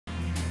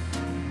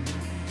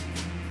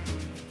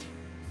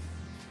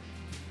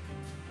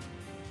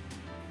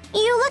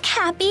You look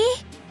happy.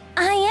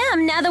 I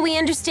am, now that we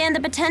understand the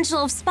potential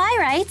of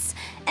Spyrites,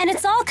 and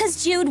it's all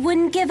 'cause Jude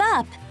wouldn't give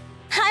up.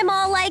 I'm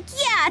all like,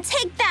 yeah,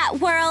 take that,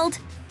 world.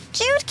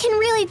 Jude can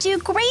really do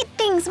great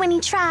things when he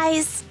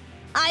tries.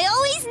 I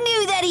always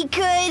knew that he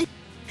could.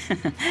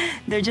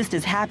 They're just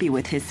as happy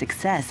with his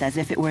success as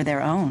if it were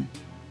their own.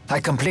 I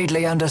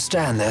completely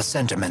understand their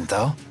sentiment,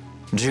 though.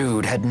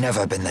 Jude had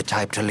never been the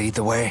type to lead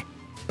the way.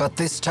 But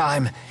this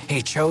time,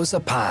 he chose a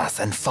path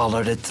and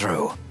followed it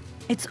through.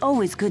 It's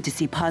always good to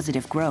see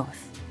positive growth.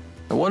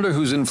 I wonder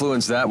whose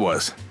influence that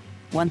was.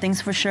 One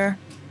thing's for sure,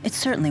 it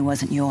certainly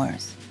wasn't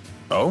yours.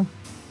 Oh?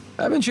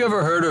 Haven't you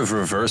ever heard of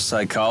reverse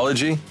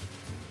psychology?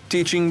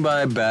 Teaching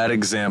by bad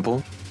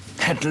example?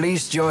 At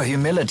least your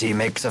humility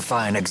makes a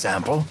fine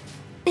example.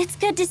 It's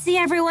good to see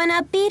everyone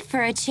upbeat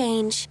for a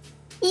change.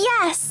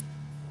 Yes.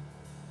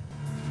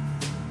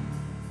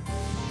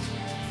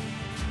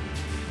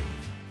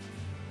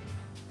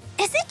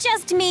 Is it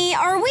just me,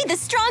 or are we the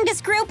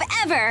strongest group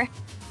ever?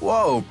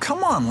 Whoa,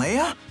 come on,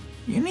 Leia.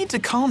 You need to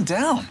calm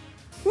down.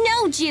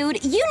 No,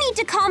 Jude, you need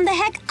to calm the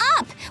heck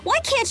up. Why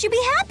can't you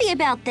be happy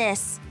about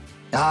this?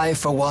 I,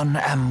 for one,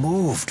 am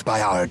moved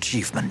by our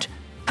achievement.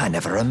 I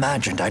never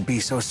imagined I'd be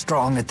so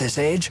strong at this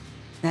age.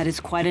 That is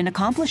quite an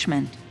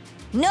accomplishment.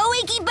 No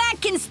Icky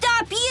Bat can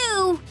stop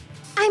you!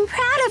 I'm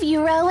proud of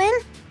you, Rowan.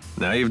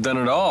 Now you've done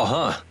it all,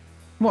 huh?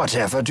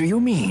 Whatever do you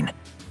mean?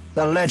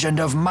 The legend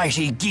of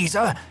mighty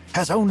Giza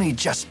has only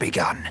just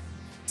begun.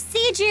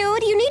 See,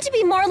 Jude, you need to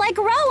be more like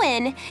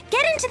Rowan.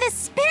 Get into the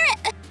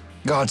spirit.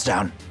 Guards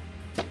down.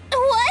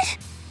 What?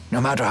 No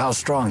matter how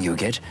strong you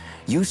get,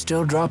 you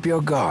still drop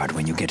your guard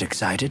when you get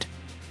excited.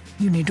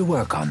 You need to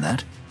work on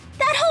that.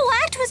 That whole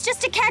act was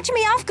just to catch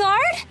me off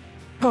guard?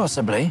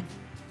 Possibly.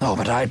 Oh,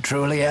 but I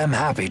truly am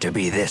happy to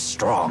be this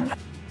strong.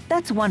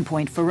 That's 1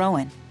 point for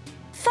Rowan.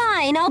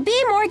 Fine, I'll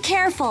be more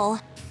careful.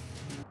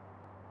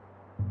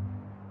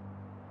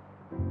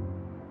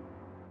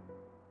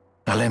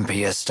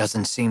 Olympias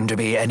doesn't seem to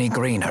be any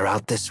greener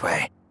out this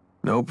way.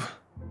 Nope.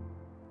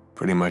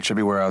 Pretty much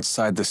everywhere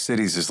outside the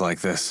cities is like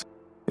this.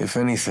 If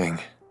anything,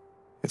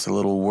 it's a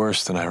little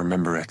worse than I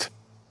remember it.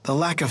 The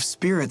lack of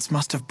spirits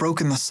must have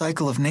broken the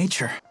cycle of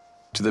nature.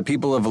 To the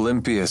people of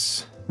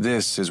Olympias,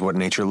 this is what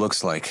nature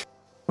looks like.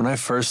 When I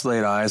first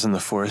laid eyes on the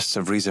forests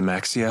of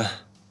Rizamaxia,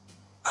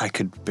 I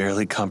could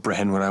barely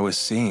comprehend what I was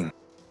seeing.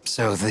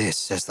 So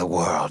this is the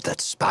world that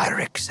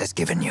Spyrix has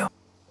given you.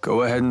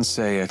 Go ahead and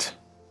say it.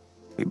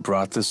 We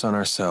brought this on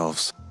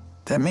ourselves.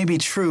 That may be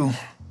true,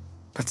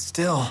 but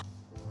still.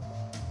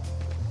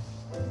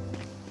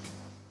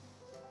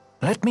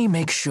 Let me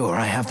make sure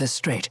I have this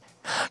straight.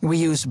 We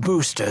use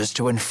boosters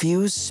to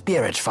infuse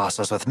spirit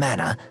fossils with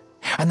mana,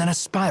 and then a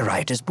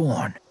Spyrite is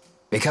born.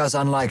 Because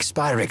unlike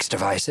Spyrix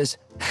devices,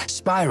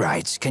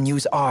 Spyrites can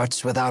use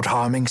arts without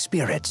harming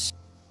spirits.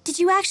 Did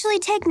you actually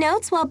take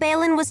notes while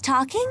Balin was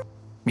talking?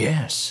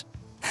 Yes,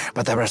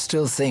 but there are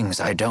still things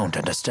I don't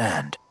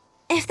understand.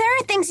 If there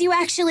are things you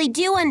actually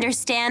do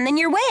understand, then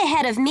you're way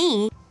ahead of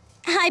me.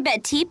 I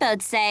bet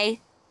Teepo'd say,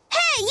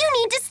 "Hey, you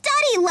need to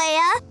study,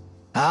 Leia!"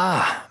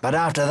 Ah, but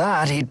after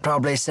that he'd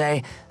probably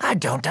say, "I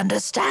don't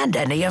understand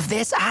any of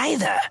this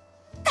either."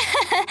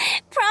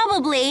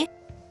 Probably.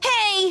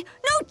 Hey,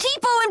 no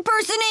Teepo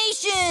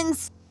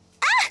impersonations!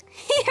 Ah,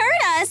 he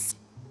heard us!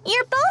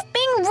 You're both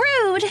being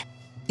rude.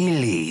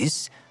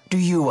 Elise, do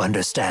you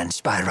understand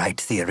Spyrite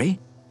theory?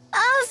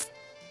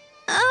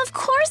 Of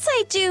course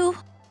I do.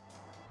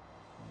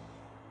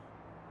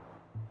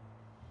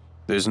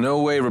 There's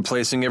no way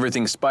replacing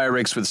everything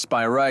Spyrix with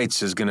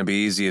Spyrites is gonna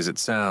be easy as it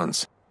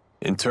sounds.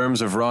 In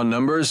terms of raw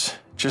numbers,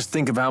 just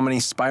think of how many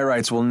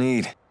Spyrites we'll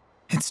need.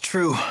 It's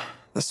true.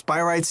 The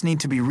Spyrites need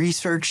to be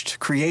researched,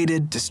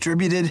 created,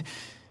 distributed.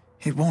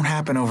 It won't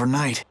happen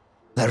overnight.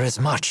 There is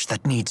much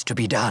that needs to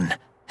be done.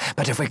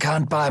 But if we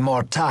can't buy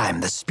more time,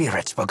 the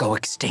spirits will go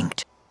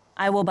extinct.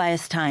 I will buy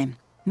us time.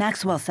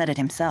 Maxwell said it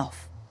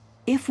himself.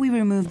 If we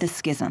remove the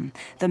schism,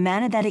 the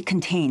mana that it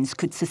contains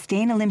could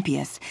sustain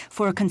Olympias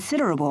for a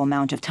considerable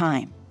amount of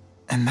time.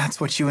 And that's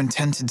what you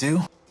intend to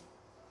do?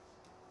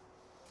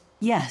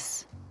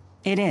 Yes,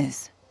 it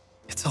is.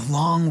 It's a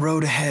long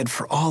road ahead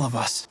for all of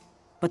us.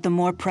 But the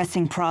more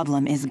pressing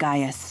problem is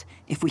Gaius.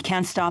 If we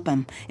can't stop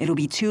him, it'll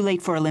be too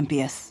late for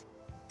Olympias.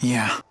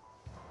 Yeah.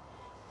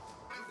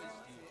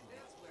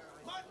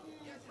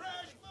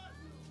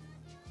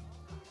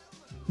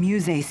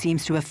 Muse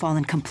seems to have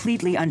fallen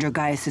completely under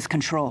Gaius's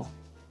control.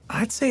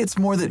 I'd say it's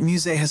more that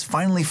Muse has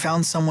finally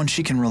found someone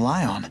she can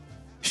rely on.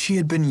 She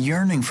had been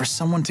yearning for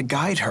someone to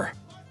guide her.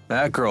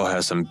 That girl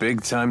has some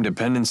big-time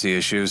dependency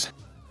issues.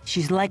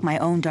 She's like my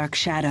own dark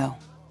shadow.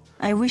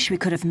 I wish we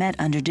could have met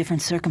under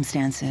different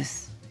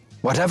circumstances.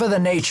 Whatever the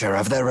nature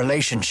of their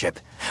relationship,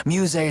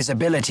 Muse's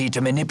ability to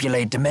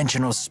manipulate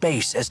dimensional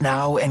space is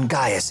now in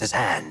Gaius's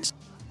hands.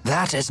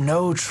 That is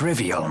no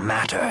trivial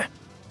matter.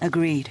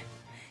 Agreed.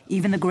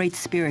 Even the great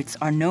spirits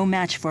are no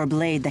match for a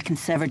blade that can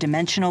sever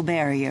dimensional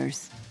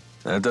barriers.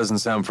 That doesn't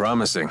sound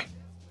promising.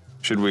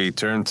 Should we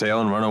turn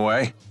tail and run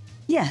away?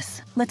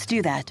 Yes, let's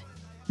do that.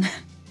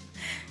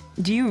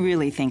 Do you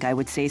really think I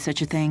would say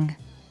such a thing?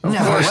 Of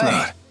course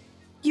not.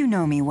 You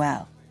know me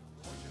well.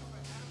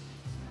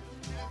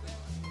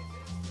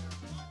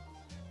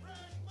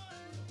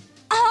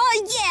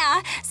 Oh,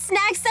 yeah!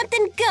 Snag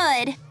something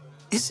good!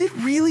 Is it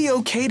really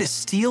okay to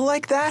steal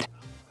like that?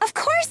 Of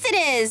course it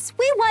is!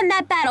 We won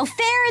that battle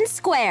fair and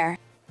square!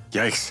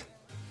 Yikes.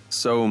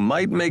 So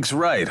might makes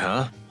right,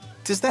 huh?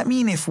 Does that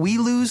mean if we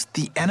lose,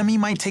 the enemy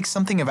might take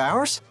something of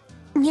ours?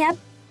 Yep.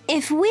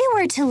 If we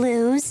were to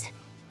lose,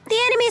 the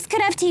enemies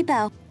could have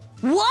Tipo.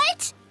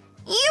 What?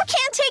 You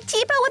can't take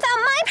Tipo without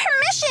my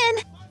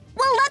permission!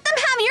 We'll let them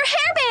have your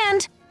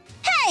hairband!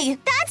 Hey,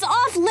 that's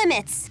off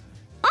limits!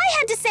 I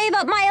had to save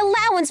up my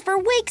allowance for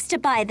weeks to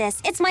buy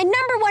this. It's my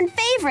 #1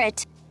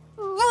 favorite.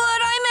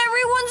 But I'm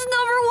everyone's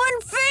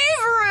 #1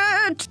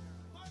 favorite!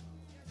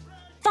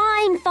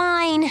 Fine,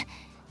 fine.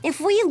 If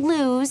we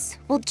lose,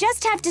 we'll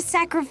just have to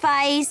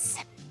sacrifice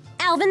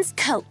Alvin's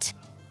coat.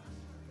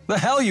 The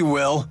hell you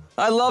will.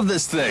 I love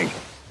this thing.